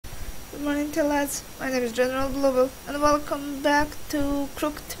Good morning, lads. My name is General Bluebell, and welcome back to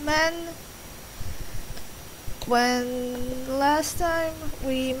Crooked Man. When last time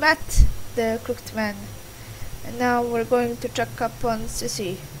we met the Crooked Man, and now we're going to check up on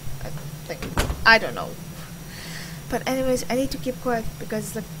Sissy. I think. I don't know. But anyways, I need to keep quiet because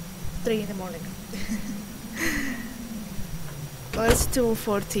it's like 3 in the morning. Well, it's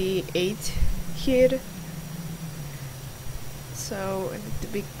 2:48 here. So I need to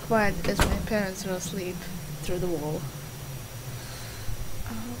be quiet as my parents are asleep through the wall.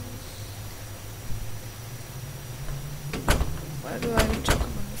 Where do I check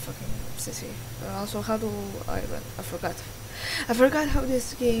on the fucking Sissy? Also, how do I run? I forgot. I forgot how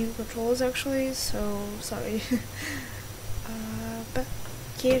this game controls actually, so sorry. But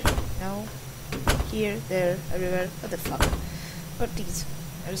here, no. Here, there, everywhere. What the fuck? What are these?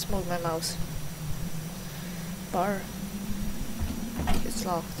 I just moved my mouse. Bar. It's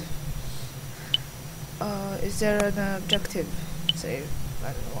locked. Is there an objective? Save.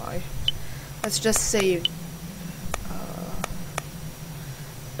 I don't know why. Let's just save.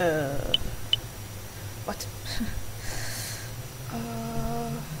 What?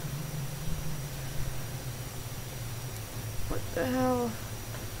 What the hell?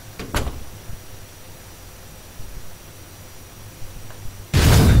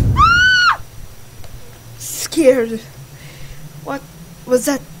 Scared. What was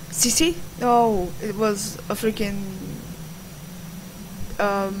that? Sissy? No, it was a freaking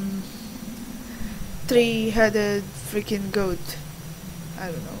three-headed freaking goat.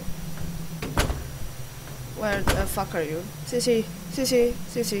 I don't know. Where the fuck are you? Sissy, Sissy,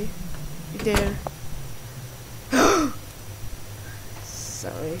 Sissy. You there?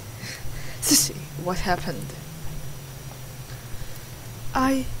 Sorry. Sissy, what happened?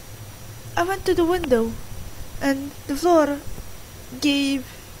 I went to the window and the floor gave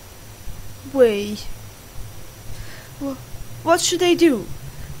way. What should I do?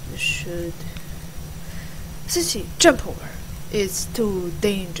 You should... Sissy, jump over. It's too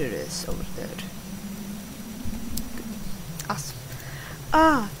dangerous over there. Awesome.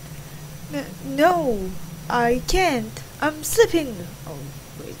 No, I can't. I'm slipping. Oh,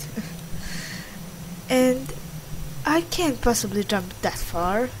 wait. And I can't possibly jump that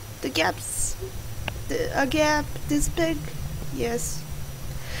far. A gap this big? Yes.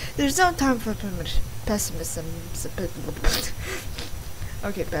 There's no time for pessimism.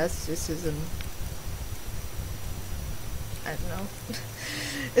 Okay, pessimism. I don't know.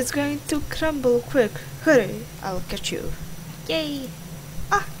 It's going to crumble quick. Hurry, I'll catch you. Yay!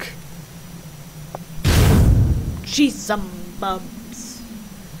 Ack! Jeez, some bumps.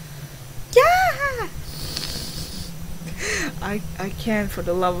 Yeah! I can't for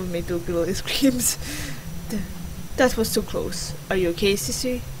the love of me do girly screams. That was too close. Are you okay,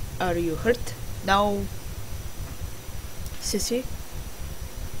 Sissy? Are you hurt? No. Sissy?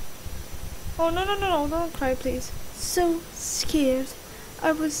 Oh, no, don't cry, please. So scared.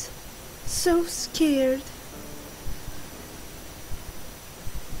 I was so scared.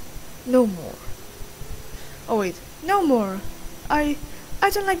 No more. Oh wait, no more. I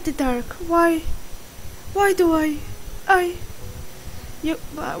don't like the dark. Why do you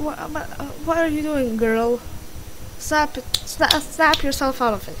what are you doing, girl? Snap yourself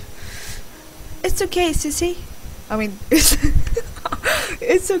out of it. It's okay, Sissy. I mean,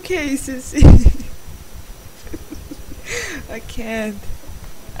 it's okay, Sissy. I can't.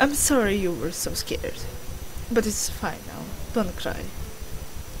 I'm sorry you were so scared. But it's fine now. Don't cry.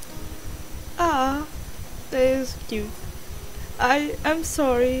 Ah, that is cute. I'm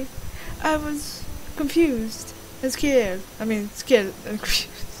sorry. I was confused and scared. I mean, scared and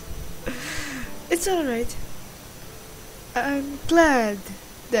confused. It's alright. I'm glad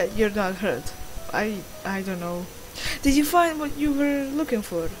that you're not hurt. I don't know. Did you find what you were looking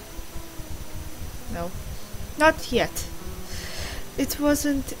for? No. Not yet. It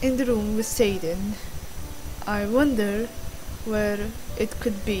wasn't in the room we stayed in. I wonder where it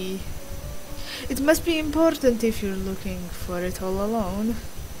could be. It must be important if you're looking for it all alone.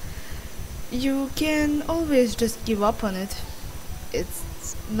 You can always just give up on it.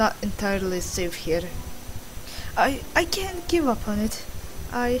 It's not entirely safe here. I can't give up on it.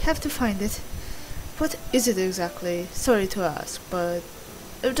 I have to find it. What is it exactly? Sorry to ask, but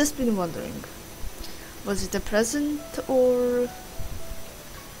I've just been wondering. Was it a present or...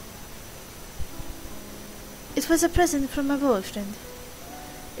 It was a present from my boyfriend.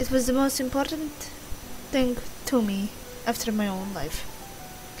 It was the most important thing to me after my own life.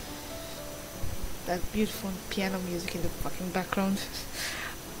 That beautiful piano music in the fucking background.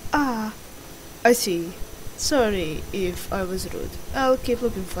 Ah, I see. Sorry if I was rude. I'll keep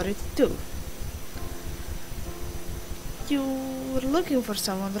looking for it too. You were looking for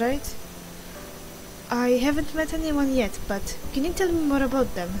someone, right? I haven't met anyone yet, but can you tell me more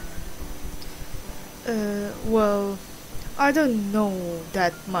about them? Well, I don't know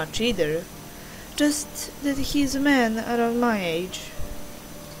that much either. Just that he's a man around my age.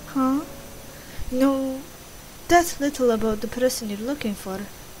 Huh? No, that little about the person you're looking for.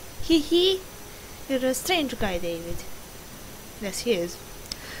 Hee. You're a strange guy, David. Yes, he is.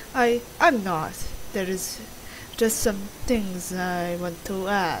 I'm not. There is just some things I want to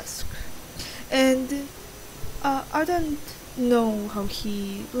ask. And, I don't know how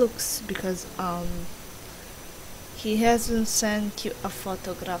he looks because, he hasn't sent you a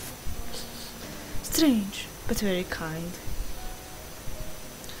photograph. Strange, but very kind.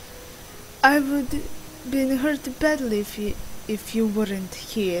 I would been hurt badly if you weren't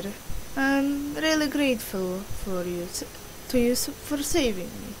here. I'm really grateful for you to you for saving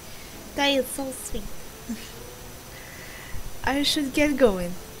me. That is so sweet. I should get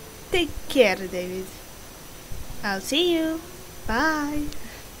going. Take care, David. I'll see you. Bye.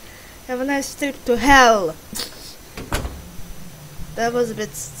 Have a nice trip to hell. That was a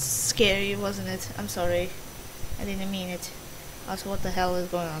bit scary, wasn't it? I'm sorry. I didn't mean it. Also, what the hell is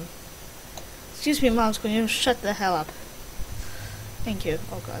going on? Excuse me, mouse, can you shut the hell up? Thank you.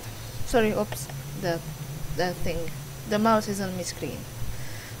 Oh god. Sorry, oops. The thing. The mouse is on my screen.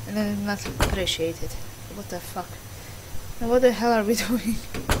 And I did not appreciate it. What the fuck? And what the hell are we doing?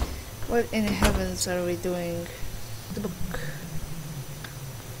 What in heavens are we doing? The book.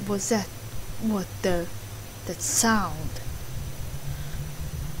 Was that what that sound?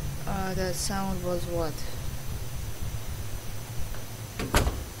 That sound was what?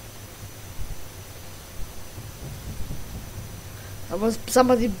 That was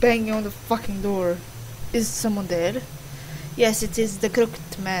somebody banging on the fucking door. Is someone there? Yes, it is the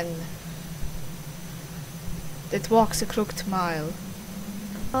crooked man that walks a crooked mile.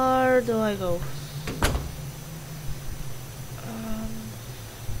 Where do I go?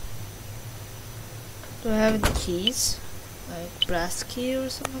 Do I have any keys? Like brass key or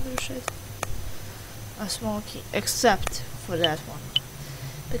some other shit? A small key. Except for that one.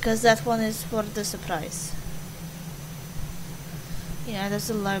 Because that one is for the surprise. Yeah, that's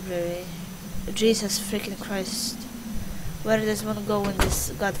the library. Jesus freaking Christ. Where does one go in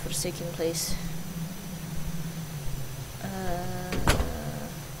this godforsaken place?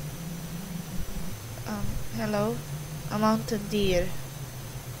 Hello? A mounted deer.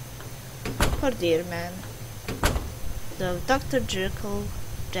 Poor deer, man. The Dr. Jekyll,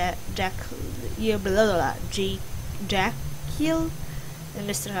 yeah, blah blah blah, Jekyll and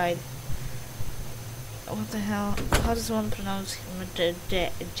Mr. Hyde. What the hell? How does one pronounce him?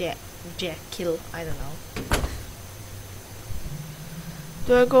 Jekyll? I don't know.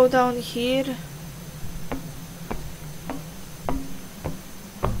 Do I go down here?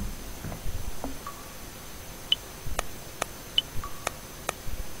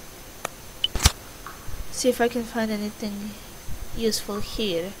 See if I can find anything useful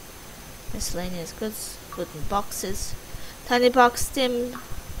here. Miscellaneous goods, wooden boxes, tiny box stem,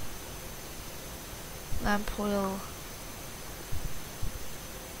 lamp oil,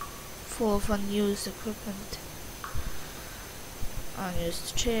 full of unused equipment,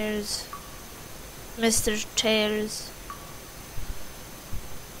 unused chairs, Mr. Chairs,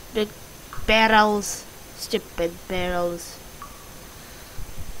 big barrels, stupid barrels,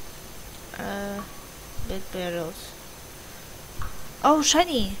 big barrels. Oh,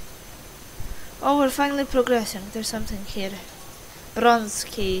 shiny! Oh, we're finally progressing. There's something here. Bronze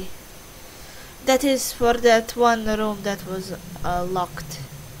key. That is for that one room that was locked.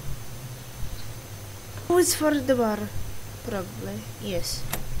 Oh, it's for the bar. Probably. Yes.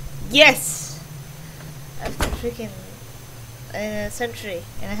 Yes! After freaking a century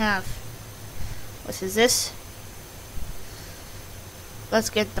and a half. What is this?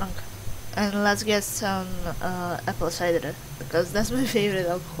 Let's get drunk. And let's get some apple cider. Because that's my favorite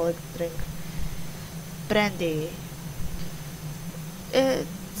alcoholic drink. Brandy.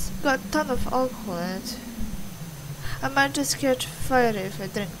 It's got a ton of alcohol in it. I might just catch fire if I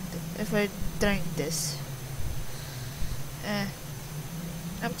drink this.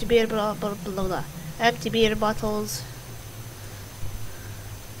 Empty beer blah blah blah blah. Empty beer bottles.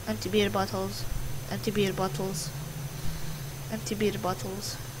 Empty beer bottles. Empty beer bottles. Empty beer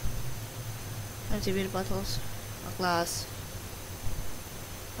bottles. Empty beer bottles. A glass.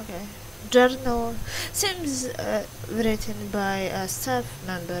 Okay. Journal seems written by a staff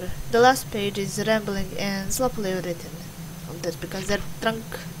member. The last page is rambling and sloppily written. That's because they're drunk.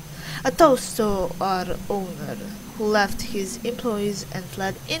 A toast to our owner, who left his employees and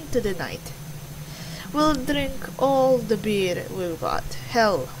fled into the night. We'll drink all the beer we've got.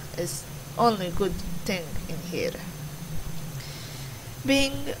 Hell is only good thing in here.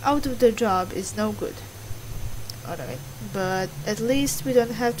 Being out of the job is no good. Alright, but at least we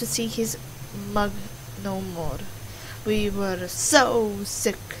don't have to see his mug no more. We were so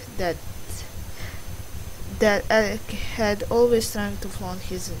sick that Alec had always trying to flaunt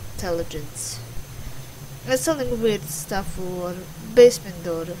his intelligence. Installing weird stuff for basement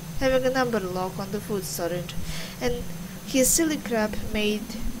door, having a number lock on the food storage, and his silly crap made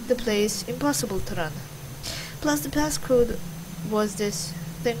the place impossible to run. Plus the passcode was this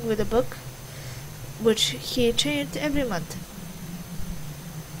thing with a book, which he changed every month.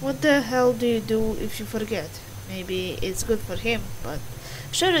 What the hell do you do if you forget? Maybe it's good for him, but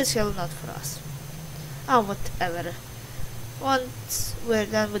sure as hell not for us. Ah, whatever. Once we're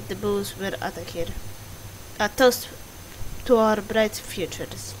done with the booze, we're out of here. A toast to our bright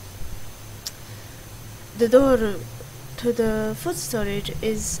futures. The door to the food storage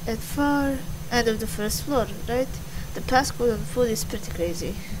is at far end of the first floor, right? The passcode on food is pretty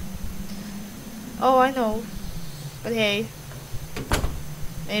crazy. Oh, I know. But hey,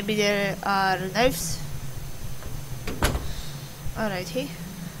 maybe there are knives. Alrighty.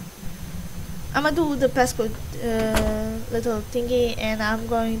 I'ma do the passcode little thingy, and I'm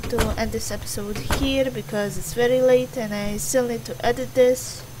going to end this episode here because it's very late and I still need to edit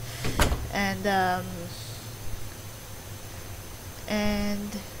this and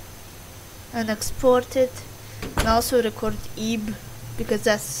export it, and also record EB because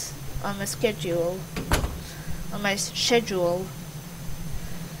that's on my schedule.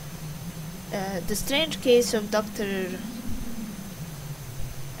 The strange case of Dr.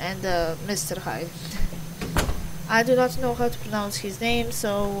 and Mr. Hyde. I do not know how to pronounce his name,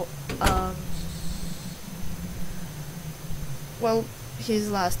 so well, his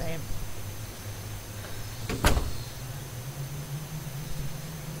last name.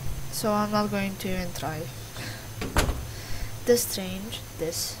 So I'm not going to even try. The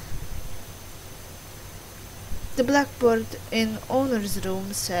blackboard in owner's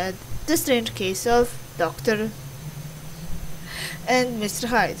room said, "The strange case of Dr. and Mr.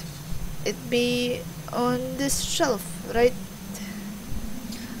 Hyde." It be on this shelf, right?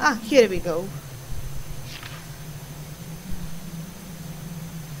 Ah, here we go.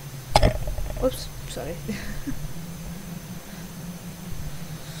 Oops, sorry.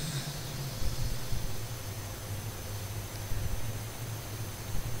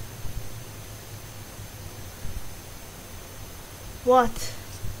 What?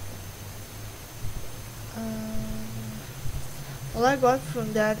 All I got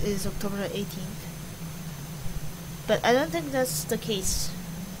from that is October 18th. But I don't think that's the case.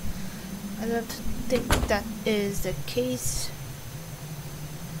 I don't think that is the case.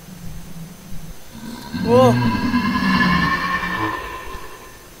 Whoa!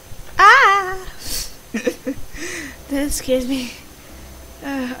 Ah! That scared me.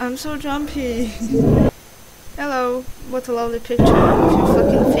 I'm so jumpy. Hello, what a lovely picture of your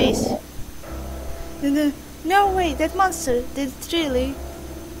fucking face. No way, that monster did it really.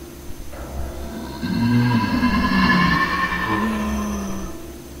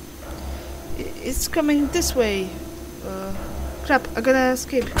 It's coming this way. Crap, I gotta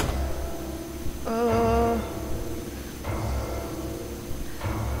escape.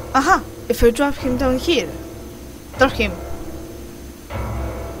 Aha! If I drop him down here. Drop him.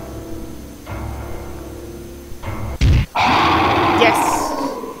 Yes!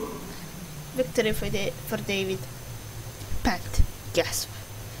 Victory for David. Pant. Gasp.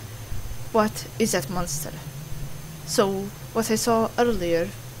 What is that monster? So, what I saw earlier.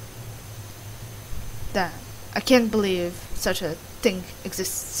 Damn, I can't believe such a thing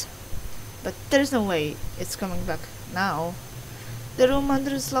exists. But there's no way it's coming back now. The room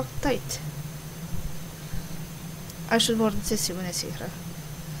under is locked tight. I should warn Sissy when I see her.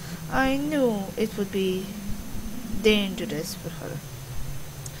 I knew it would be dangerous for her.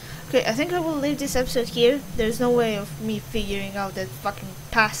 Okay, I think I will leave this episode here. There's no way of me figuring out that fucking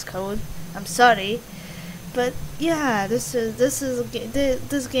passcode. I'm sorry, but yeah, this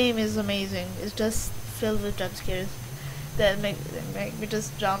game is amazing. It's just filled with jump scares that make me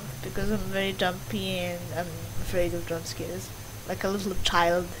just jump because I'm very jumpy and I'm afraid of jump scares, like a little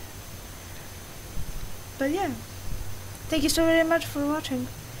child. But yeah, thank you so very much for watching.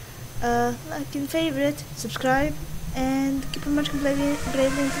 Like and favorite, subscribe, and keep on marching bravely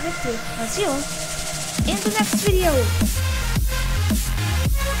into victory. I'll see you all in the next video.